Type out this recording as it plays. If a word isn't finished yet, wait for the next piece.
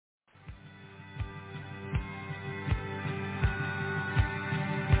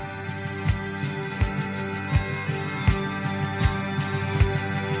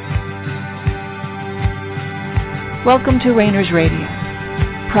Welcome to Rainers Radio,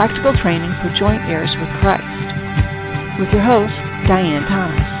 practical training for joint heirs with Christ, with your host, Diane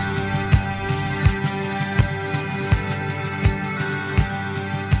Thomas.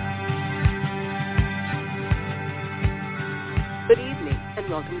 Good evening, and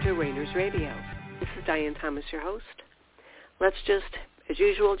welcome to Rainers Radio. This is Diane Thomas, your host. Let's just, as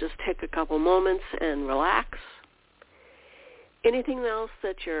usual, just take a couple moments and relax. Anything else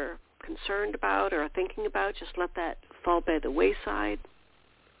that you're concerned about or thinking about, just let that fall by the wayside.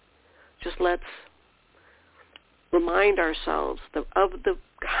 Just let's remind ourselves of the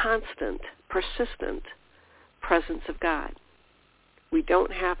constant, persistent presence of God. We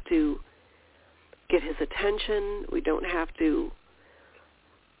don't have to get his attention. We don't have to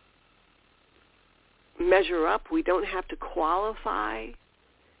measure up. We don't have to qualify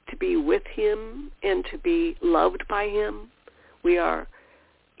to be with him and to be loved by him. We are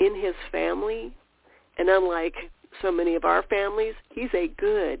in his family, and unlike so many of our families, he's a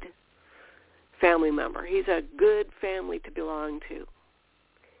good family member. He's a good family to belong to.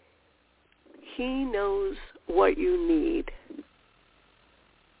 He knows what you need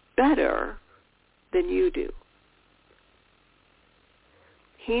better than you do.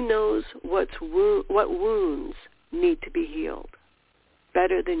 He knows what wounds need to be healed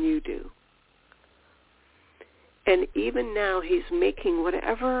better than you do. And even now, he's making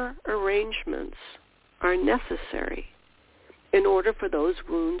whatever arrangements are necessary in order for those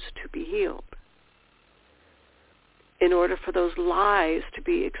wounds to be healed, in order for those lies to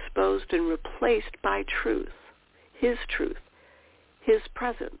be exposed and replaced by truth, his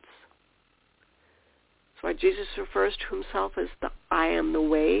presence. That's why Jesus refers to himself as I am the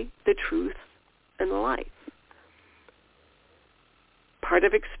way, the truth, and the life. Part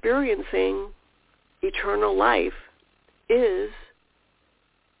of experiencing eternal life is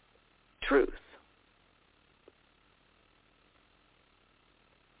truth.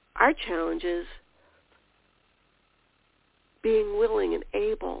 Our challenge is being willing and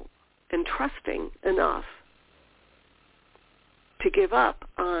able and trusting enough to give up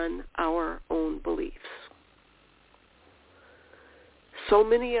on our own beliefs. So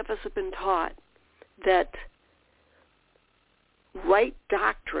many of us have been taught that right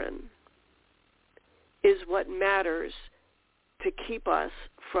doctrine is what matters to keep us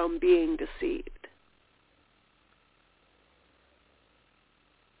from being deceived.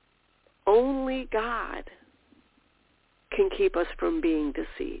 Only God can keep us from being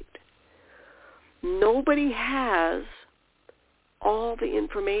deceived. Nobody has all the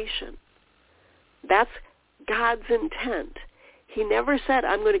information. That's God's intent. He never said,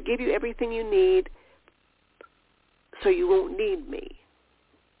 I'm going to give you everything you need so you won't need me.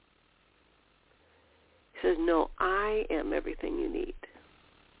 He says, no, I am everything you need.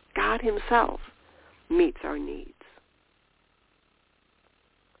 God himself meets our needs.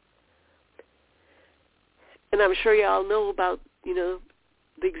 And I'm sure you all know about, the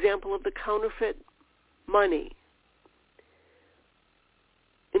example of the counterfeit money.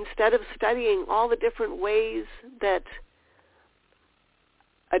 Instead of studying all the different ways that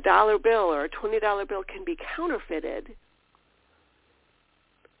a dollar bill or a $20 bill can be counterfeited,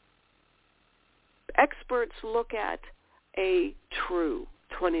 experts look at a true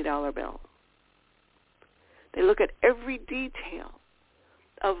 $20 bill. They look at every detail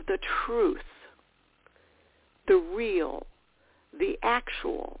of the truth, the real, the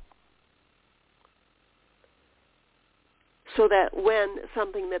actual, so that when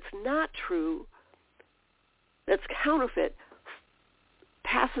something that's not true, that's counterfeit,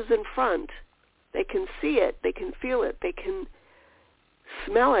 passes in front, they can see it, they can feel it, they can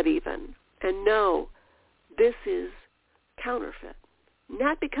smell it even, and know this is counterfeit.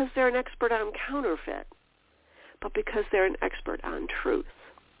 Not because they're an expert on counterfeit, but because they're an expert on truth.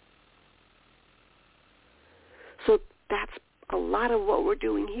 So that's a lot of what we're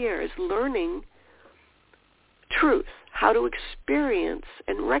doing here, is learning truth, how to experience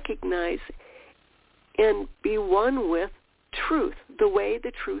and recognize and be one with truth, the way,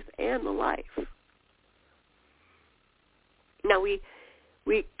 the truth, and the life. Now we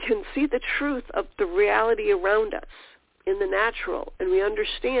can see the truth of the reality around us in the natural, and we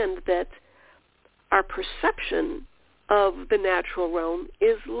understand that our perception of the natural realm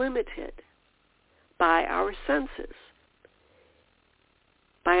is limited by our senses,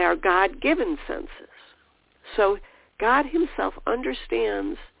 by our God-given senses. So God himself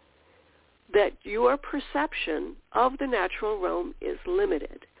understands that your perception of the natural realm is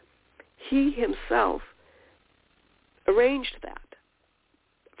limited. He himself arranged that.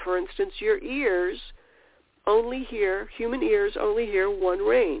 For instance, your ears human ears only hear one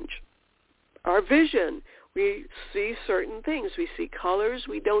range. Our vision, We see certain things. We see colors.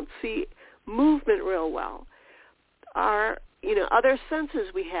 We don't see movement real well. Our, other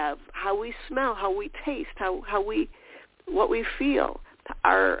senses we have, how we smell, how we taste, what we feel,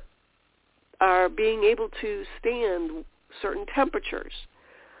 our being able to stand certain temperatures.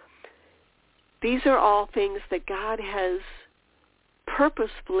 These are all things that God has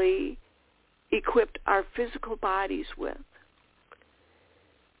purposefully equipped our physical bodies with.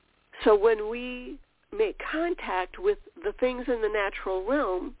 So when we make contact with the things in the natural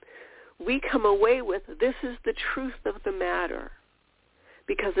realm, we come away with, this is the truth of the matter,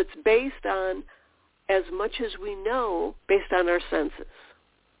 because it's based on as much as we know based on our senses.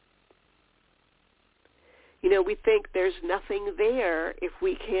 We think there's nothing there if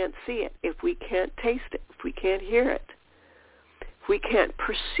we can't see it, if we can't taste it, if we can't hear it, if we can't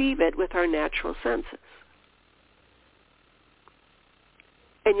perceive it with our natural senses.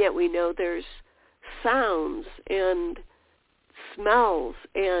 And yet we know there's sounds and smells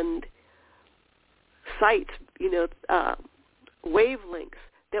and sight, wavelengths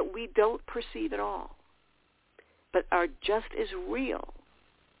that we don't perceive at all, but are just as real.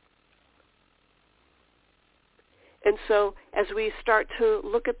 And so as we start to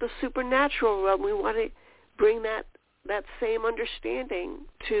look at the supernatural realm, we want to bring that same understanding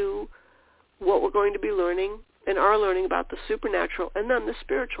to what we're going to be learning and are learning about the supernatural and then the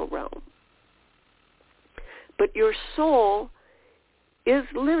spiritual realm. But your soul is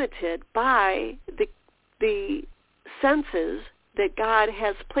limited by the senses that God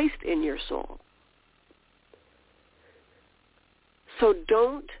has placed in your soul. So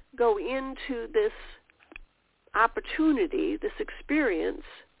don't go into this opportunity, this experience,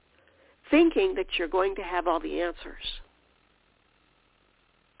 thinking that you're going to have all the answers.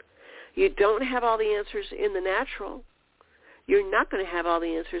 You don't have all the answers in the natural. You're not going to have all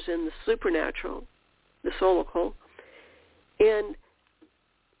the answers in the supernatural, the soulical. And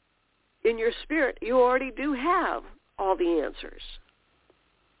in your spirit, you already do have all the answers.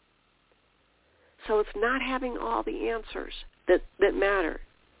 So it's not having all the answers that matter.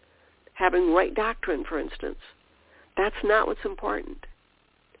 Having right doctrine, for instance. That's not what's important.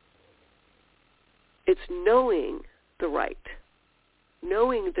 It's knowing the right,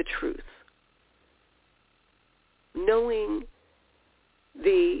 knowing the truth, knowing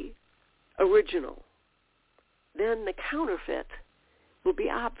the original. Then the counterfeit will be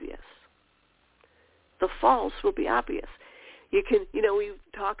obvious. The false will be obvious. We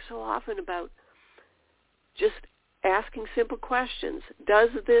talk so often about just asking simple questions. Does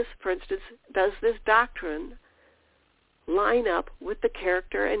this doctrine line up with the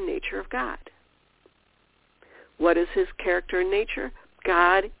character and nature of God? What is his character and nature?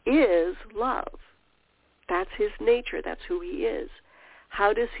 God is love. That's his nature. That's who he is.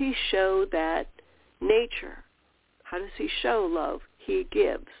 How does he show that nature? How does he show love? He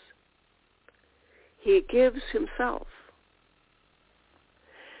gives. He gives himself.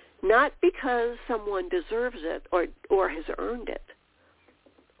 Not because someone deserves it or has earned it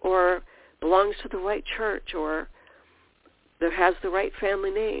or belongs to the right church or that has the right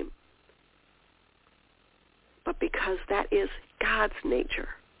family name, but because that is God's nature.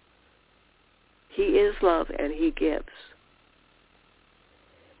 He is love and he gives.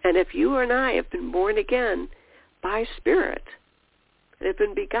 And if you and I have been born again by Spirit and have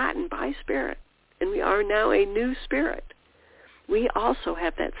been begotten by Spirit, and we are now a new spirit, we also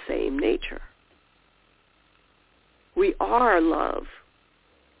have that same nature. We are love,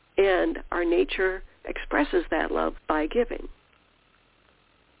 and our nature expresses that love by giving.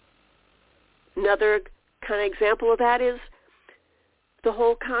 Another kind of example of that is the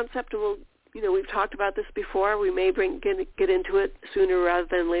whole concept of, we've talked about this before, we may get into it sooner rather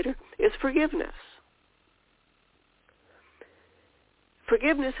than later, is forgiveness.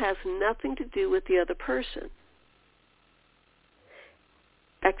 Forgiveness has nothing to do with the other person. In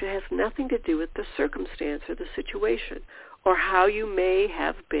fact, it has nothing to do with the circumstance or the situation or how you may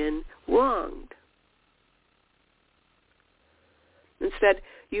have been wronged. Instead,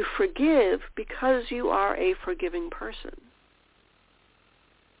 you forgive because you are a forgiving person.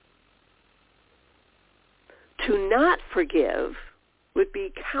 To not forgive would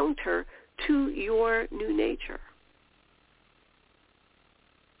be counter to your new nature.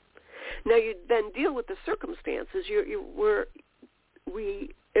 Now you then deal with the circumstances. We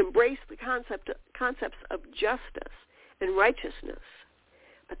embrace the concepts of justice and righteousness,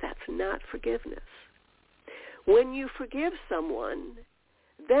 but that's not forgiveness. When you forgive someone,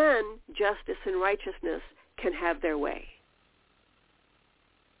 then justice and righteousness can have their way.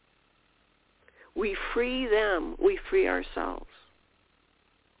 We free them, we free ourselves.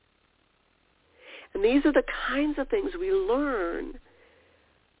 And these are the kinds of things we learn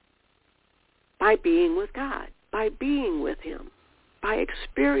by being with God, by being with him, by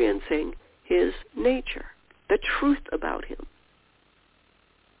experiencing his nature, the truth about him.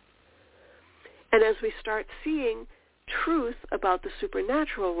 And as we start seeing truth about the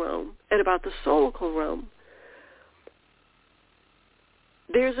supernatural realm and about the soulical realm,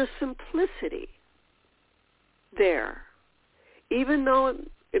 there's a simplicity there. Even though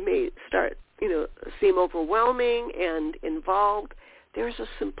it may start, seem overwhelming and involved, there's a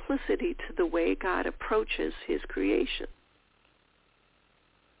simplicity to the way God approaches his creation.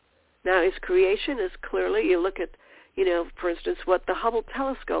 Now, his creation is clearly, you look at, for instance, what the Hubble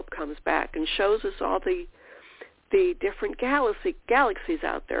telescope comes back and shows us all the different galaxies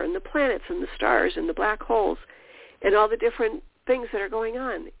out there, and the planets and the stars and the black holes and all the different things that are going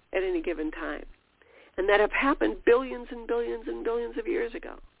on at any given time, and that have happened billions and billions and billions of years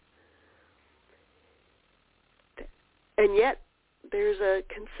ago. And yet, there's a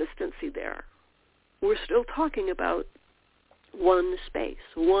consistency there. We're still talking about one space,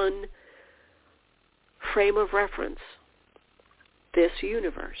 one frame of reference, this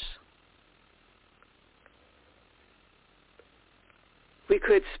universe. We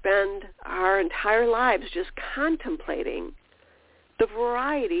could spend our entire lives just contemplating the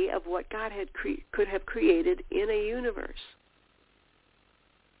variety of what God could have created in a universe.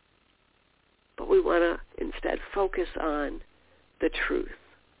 But we want to instead focus on the truth,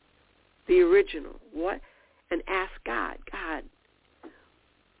 the original, and ask God,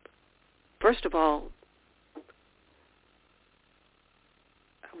 first of all,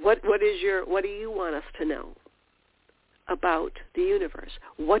 what do you want us to know about the universe?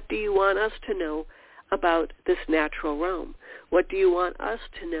 What do you want us to know about this natural realm? What do you want us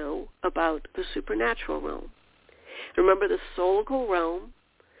to know about the supernatural realm? Remember, the soulical realm,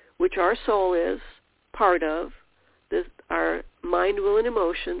 which our soul is part of, our mind, will, and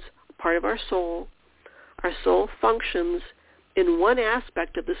emotions, part of our soul functions in one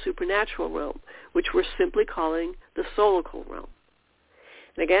aspect of the supernatural realm, which we're simply calling the soulical realm.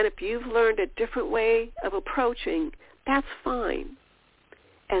 And again, if you've learned a different way of approaching, that's fine,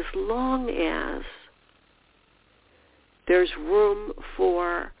 as long as there's room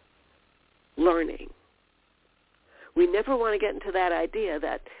for learning. We never want to get into that idea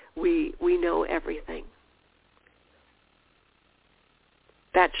that we know everything.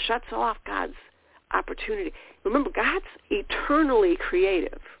 That shuts off God's opportunity. Remember, God's eternally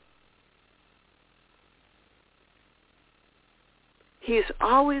creative. He's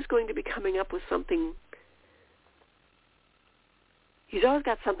always going to be coming up with something. He's always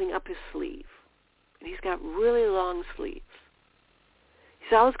got something up his sleeve. And he's got really long sleeves.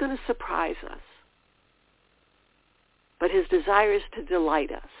 He's always going to surprise us. But his desire is to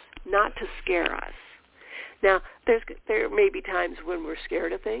delight us, not to scare us. Now, there may be times when we're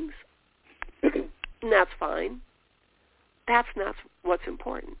scared of things, and that's fine. That's not what's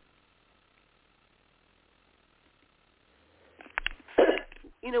important.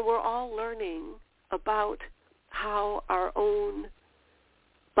 We're all learning about how our own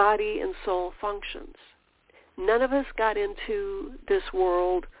body and soul functions. None of us got into this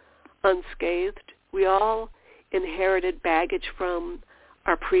world unscathed. We all inherited baggage from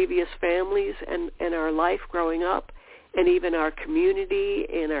our previous families and our life growing up, and even our community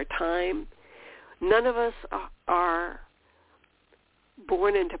and our time. None of us are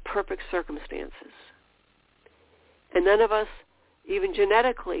born into perfect circumstances. And none of us, even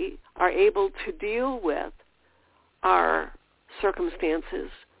genetically, are able to deal with our circumstances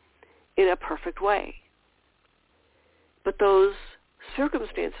in a perfect way. But those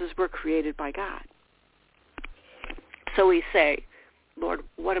circumstances were created by God. So we say, Lord,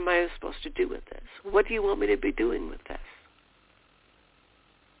 what am I supposed to do with this? What do you want me to be doing with this?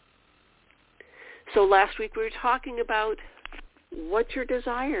 So last week we were talking about what your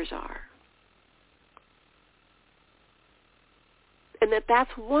desires are. And that's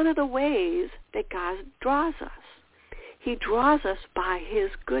one of the ways that God draws us. He draws us by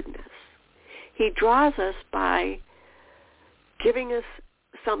his goodness. He draws us by giving us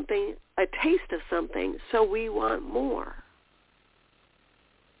something, a taste of something, so we want more.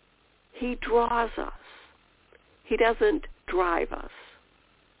 He draws us. He doesn't drive us.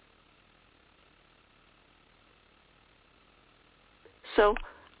 So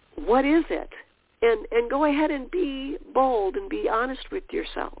what is it? And go ahead and be bold and be honest with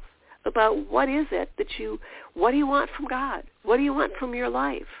yourself about what is it what do you want from God? What do you want from your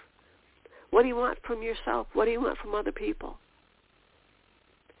life? What do you want from yourself? What do you want from other people?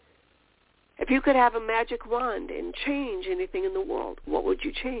 If you could have a magic wand and change anything in the world, what would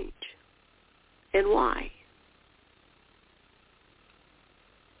you change? and why.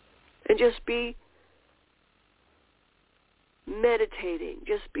 And just be meditating,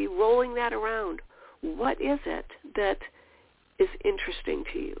 just be rolling that around. What is it that is interesting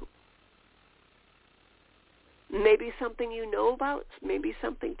to you? Maybe something you know about, maybe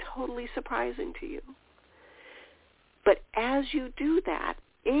something totally surprising to you. But as you do that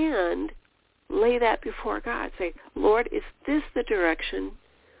and lay that before God, say, Lord, is this the direction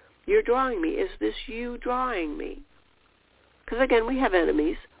you're drawing me? Is this you drawing me? Because again, we have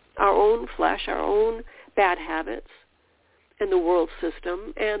enemies, our own flesh, our own bad habits, and the world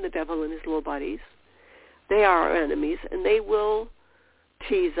system, and the devil and his little buddies. They are our enemies, and they will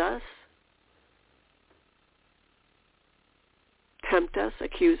tease us, tempt us,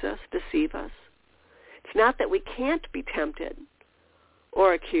 accuse us, deceive us. It's not that we can't be tempted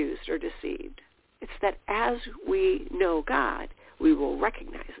or accused or deceived. It's that as we know God, we will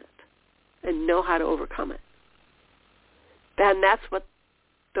recognize it and know how to overcome it. Then that's what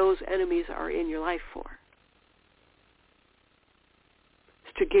those enemies are in your life for.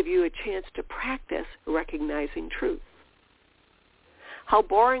 It's to give you a chance to practice recognizing truth. How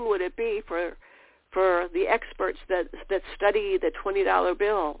boring would it be for the experts that study the $20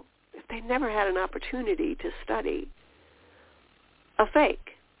 bill if they never had an opportunity to study a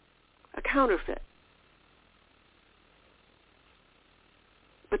fake, a counterfeit?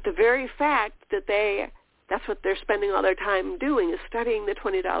 But the very fact that that's what they're spending all their time doing is studying the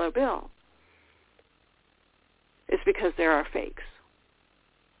 $20 bill is because there are fakes.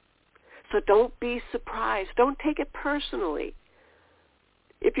 So don't be surprised. Don't take it personally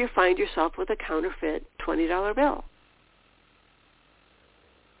if you find yourself with a counterfeit $20 bill.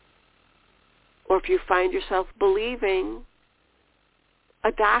 Or if you find yourself believing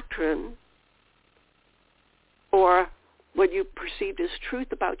a doctrine or what you perceived as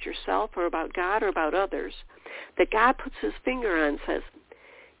truth about yourself or about God or about others, that God puts his finger on and says,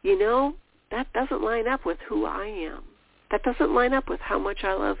 you know, that doesn't line up with who I am. That doesn't line up with how much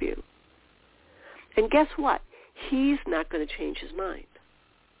I love you. And guess what? He's not going to change his mind.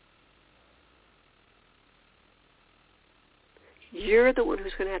 You're the one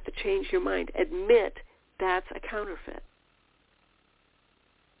who's going to have to change your mind. Admit that's a counterfeit.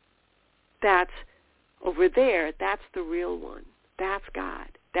 That's over there. That's the real one. That's God.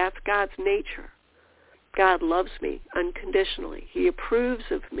 That's God's nature. God loves me unconditionally. He approves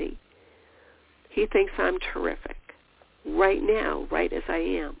of me. He thinks I'm terrific right now, right as I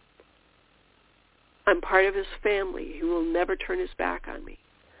am. I'm part of his family. He will never turn his back on me.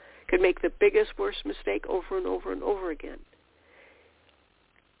 Could make the biggest, worst mistake over and over and over again.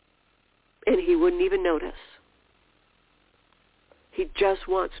 And he wouldn't even notice. He just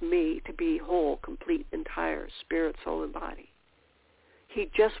wants me to be whole, complete, entire, spirit, soul, and body. He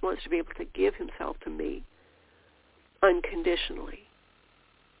just wants to be able to give himself to me unconditionally.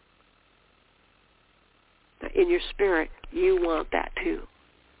 Now, in your spirit, you want that too.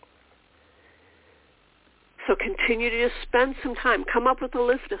 So continue to just spend some time. Come up with a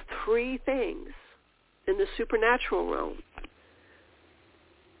list of 3 things in the supernatural realm,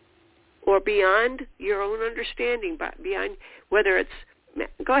 or beyond your own understanding, beyond whether it's,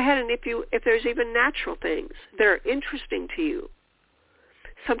 go ahead and if there's even natural things that are interesting to you,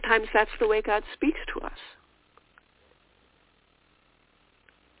 sometimes that's the way God speaks to us.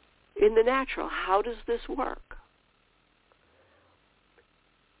 In the natural, how does this work?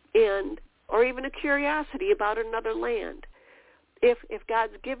 Or even a curiosity about another land. If God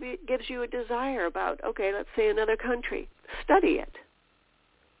gives you a desire about, okay, let's say another country, study it.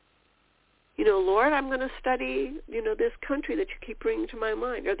 You know, Lord, I'm going to study, this country that you keep bringing to my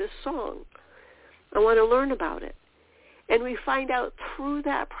mind, or this song. I want to learn about it. And we find out through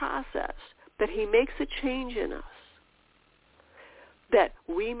that process that he makes a change in us that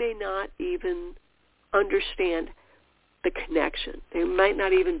we may not even understand the connection. There might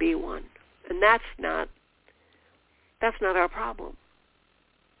not even be one. And that's not our problem.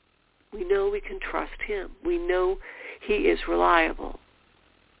 We know we can trust him. We know he is reliable.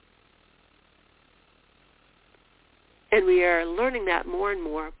 And we are learning that more and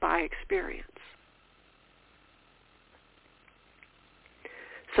more by experience.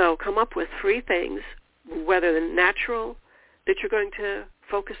 So come up with 3 things, whether the natural that you're going to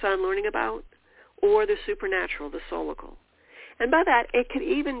focus on learning about, or the supernatural, the soulical. And by that, it could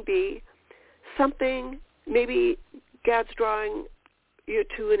even be something, maybe God's drawing you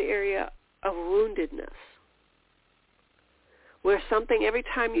to an area of woundedness, where something, every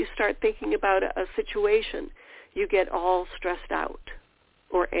time you start thinking about a situation, you get all stressed out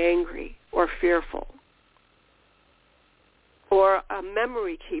or angry or fearful, or a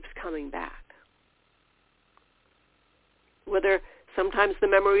memory keeps coming back. Whether sometimes the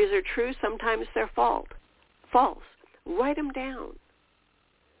memories are true, sometimes they're false. Write them down.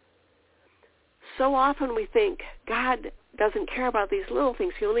 So often we think God doesn't care about these little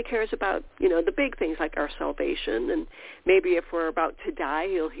things. He only cares about, the big things like our salvation, and maybe if we're about to die,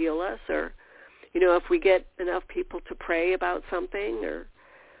 he'll heal us, or, if we get enough people to pray about something,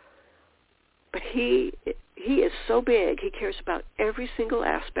 but he is so big, he cares about every single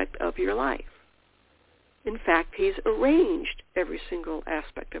aspect of your life. In fact, he's arranged every single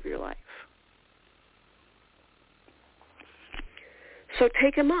aspect of your life. So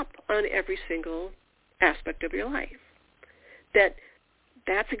take him up on every single aspect of your life.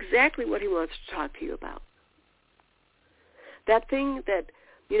 That's exactly what he wants to talk to you about. That thing that,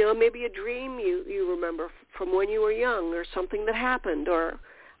 maybe a dream you remember from when you were young, or something that happened, or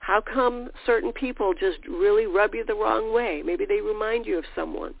how come certain people just really rub you the wrong way? Maybe they remind you of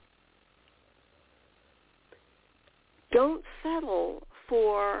someone. Don't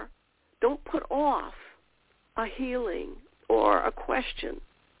put off a healing or a question.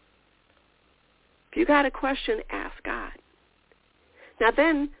 If you got a question, ask God. Now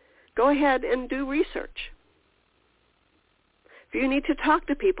then, go ahead and do research. If you need to talk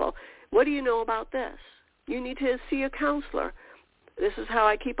to people, what do you know about this? You need to see a counselor. This is how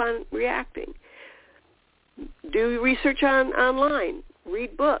I keep on reacting. Do research online.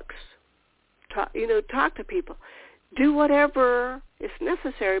 Read books. Talk to people. Do whatever is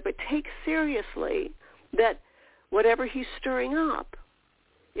necessary, but take seriously that whatever he's stirring up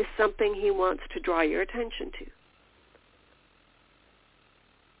is something he wants to draw your attention to.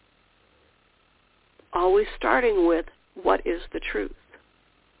 Always starting with, what is the truth?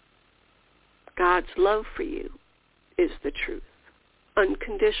 God's love for you is the truth.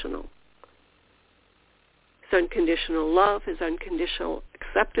 Unconditional. His unconditional love, his unconditional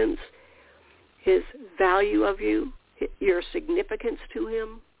acceptance, his value of you, your significance to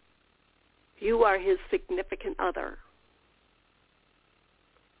him. You are his significant other.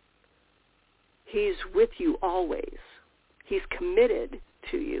 He's with you always. He's committed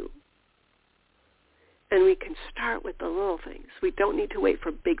to you. And we can start with the little things. We don't need to wait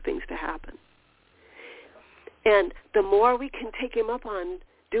for big things to happen. And the more we can take him up on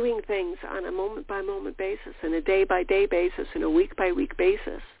doing things on a moment-by-moment basis, and a day-by-day basis, and a week-by-week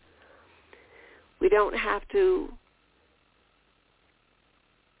basis, we don't have to,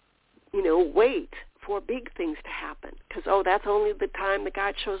 wait for big things to happen. Because, that's only the time that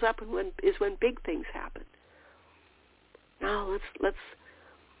God shows up and when big things happen. No,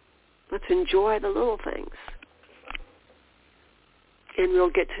 let's enjoy the little things. And we'll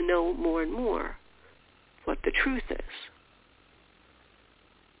get to know more and more what the truth is.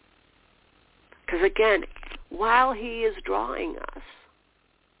 Because again, while he is drawing us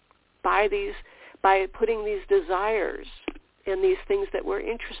by putting these desires and these things that we're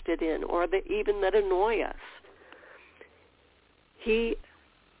interested in, or that annoy us, he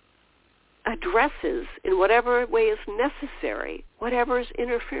addresses in whatever way is necessary whatever is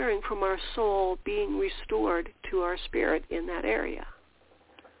interfering from our soul being restored to our spirit in that area.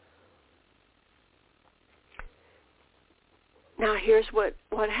 Now here's what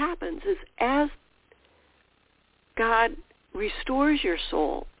happens is, as God restores your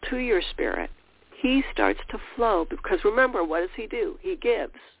soul to your spirit, he starts to flow, because remember, what does he do? He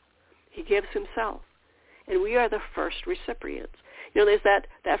gives. He gives himself. And we are the first recipients. There's that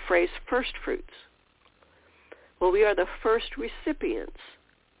phrase, first fruits. Well, we are the first recipients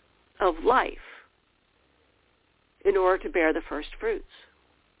of life in order to bear the first fruits.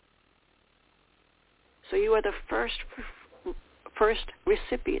 So you are the first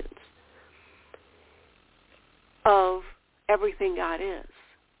recipients of everything God is.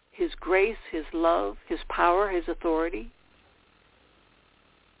 His grace, his love, his power, his authority.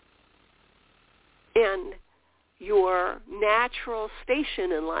 And your natural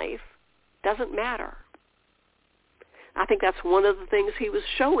station in life doesn't matter. I think that's one of the things he was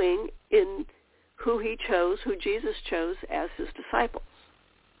showing in who Jesus chose as his disciples,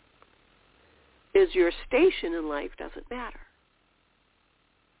 is your station in life doesn't matter.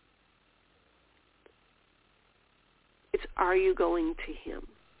 It's, are you going to him?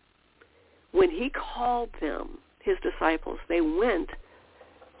 When he called them, his disciples, they went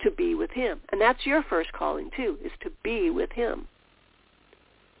to be with him. And that's your first calling too, is to be with him.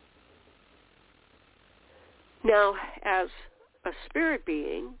 Now, as a spirit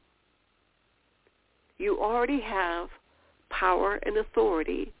being, you already have power and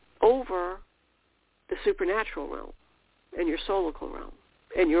authority over the supernatural realm and your soulical realm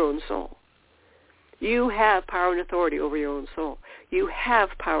and your own soul. You have power and authority over your own soul. You have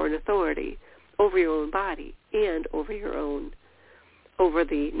power and authority over your own body and over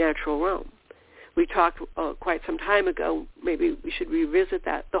the natural realm. We talked quite some time ago, maybe we should revisit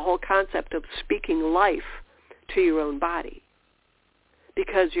that, the whole concept of speaking life to your own body.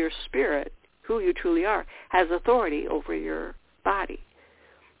 Because your spirit, who you truly are, has authority over your body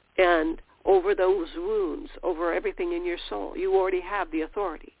and over those wounds, over everything in your soul. You already have the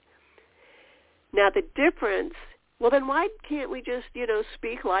authority. Now the difference, well then why can't we just,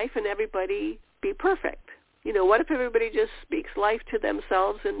 speak life and everybody be perfect? What if everybody just speaks life to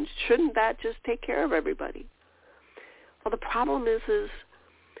themselves, and shouldn't that just take care of everybody? Well, the problem is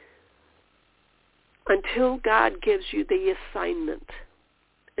until God gives you the assignment,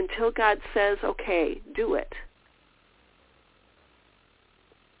 until God says, okay, do it,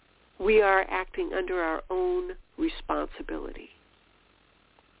 we are acting under our own responsibility.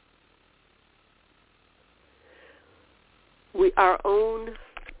 Our own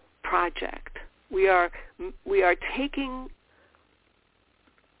project. We are taking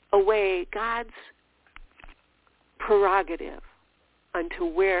away God's prerogative unto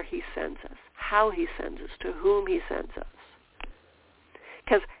where he sends us, how he sends us, to whom he sends us.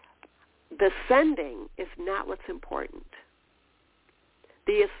 Because the sending is not what's important.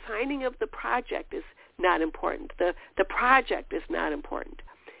 The assigning of the project is not important. The project is not important.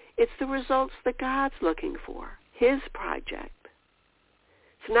 It's the results that God's looking for, his project.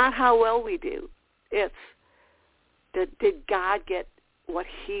 It's not how well we do. It's did God get what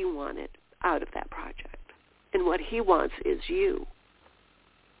he wanted out of that project? And what he wants is you,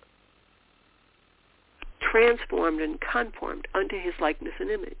 transformed and conformed unto his likeness and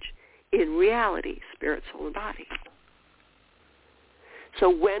image, in reality, spirit, soul, and body. So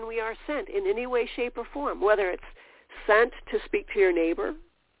when we are sent in any way, shape, or form, whether it's sent to speak to your neighbor,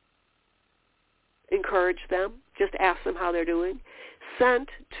 encourage them, just ask them how they're doing, sent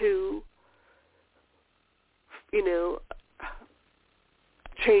to,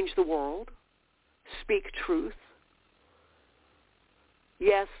 change the world, speak truth,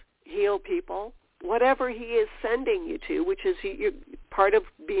 yes, heal people, whatever he is sending you to, which is you're part of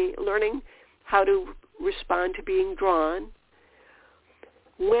learning how to respond to being drawn.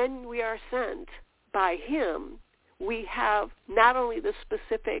 When we are sent by him, we have not only the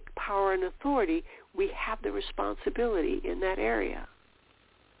specific power and authority, we have the responsibility in that area.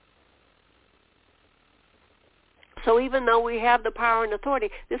 So even though we have the power and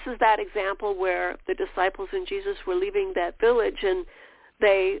authority, this is that example where the disciples and Jesus were leaving that village and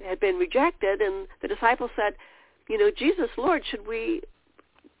they had been rejected, and the disciples said, Jesus, Lord, should we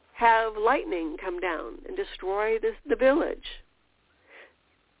have lightning come down and destroy the village?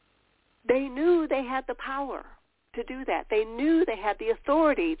 They knew they had the power to do that. They knew they had the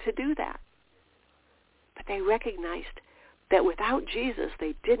authority to do that. But they recognized that without Jesus,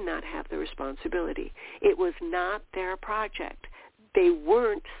 they did not have the responsibility. It was not their project. They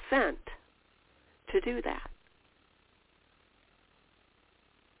weren't sent to do that.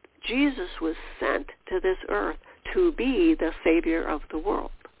 Jesus was sent to this earth to be the Savior of the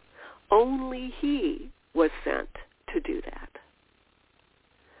world. Only he was sent to do that.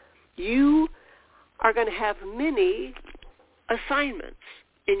 You are going to have many assignments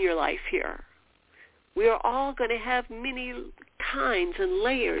in your life here. We are all going to have many kinds and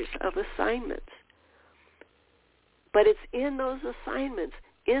layers of assignments. But it's in those assignments,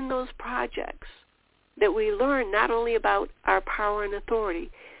 in those projects, that we learn not only about our power and authority,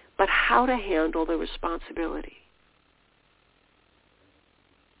 but how to handle the responsibility.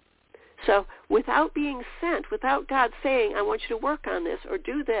 So without being sent, without God saying, I want you to work on this, or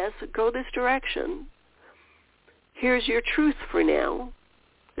do this, or go this direction, here's your truth for now.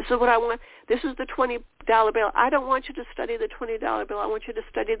 This is what I want. This is the $20 bill. I don't want you to study the $20 bill. I want you to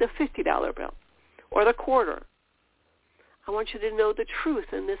study the $50 bill or the quarter. I want you to know the truth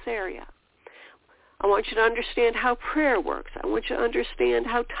in this area. I want you to understand how prayer works. I want you to understand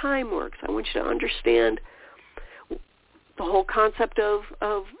how time works. I want you to understand the whole concept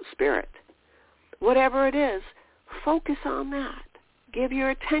of spirit. Whatever it is, focus on that. Give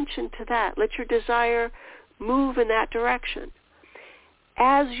your attention to that. Let your desire move in that direction.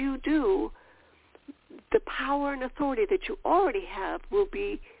 As you do, the power and authority that you already have will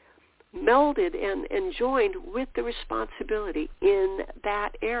be melded and joined with the responsibility in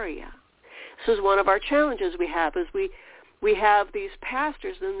that area. This is one of our challenges we have, is we have these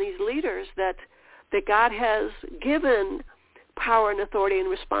pastors and these leaders that God has given power and authority and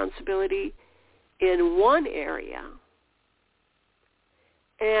responsibility in one area,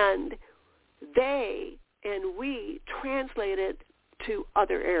 and they and we translate it to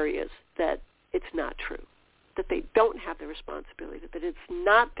other areas that it's not true. that they don't have the responsibility, that it's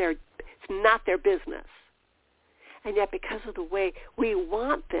not their business. And yet because of the way we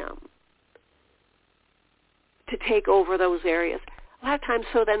want them to take over those areas, a lot of times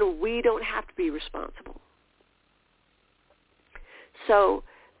so then we don't have to be responsible. So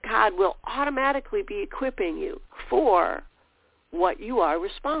God will automatically be equipping you for what you are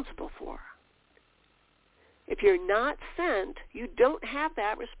responsible for. If you're not sent, you don't have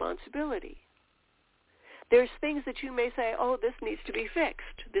that responsibility. There's things that you may say, oh, this needs to be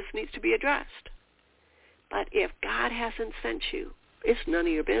fixed. This needs to be addressed. But if God hasn't sent you, it's none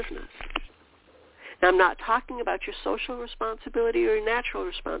of your business. Now, I'm not talking about your social responsibility or your natural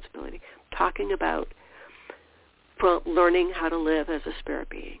responsibility. I'm talking about learning how to live as a spirit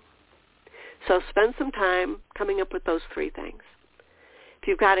being. So spend some time coming up with those three things. If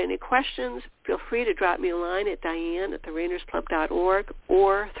you've got any questions, feel free to drop me a line at diane@therainersclub.org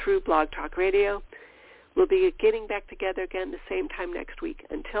or through Blog Talk Radio. We'll be getting back together again the same time next week.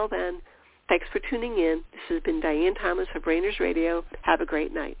 Until then, thanks for tuning in. This has been Diane Thomas of Rainers Radio. Have a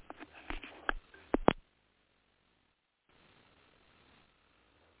great night.